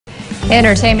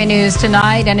Entertainment news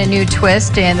tonight, and a new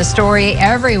twist in the story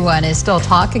everyone is still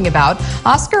talking about.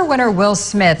 Oscar winner Will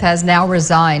Smith has now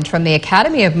resigned from the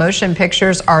Academy of Motion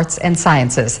Pictures Arts and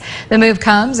Sciences. The move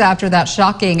comes after that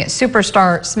shocking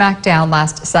superstar smackdown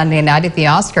last Sunday night at the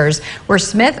Oscars, where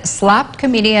Smith slapped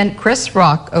comedian Chris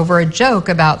Rock over a joke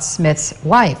about Smith's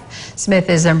wife. Smith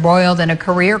is embroiled in a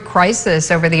career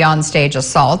crisis over the onstage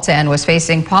assault and was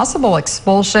facing possible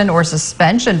expulsion or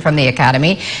suspension from the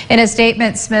Academy. In a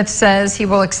statement, Smith says he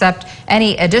will accept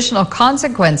any additional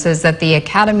consequences that the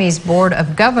Academy's Board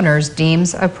of Governors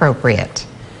deems appropriate.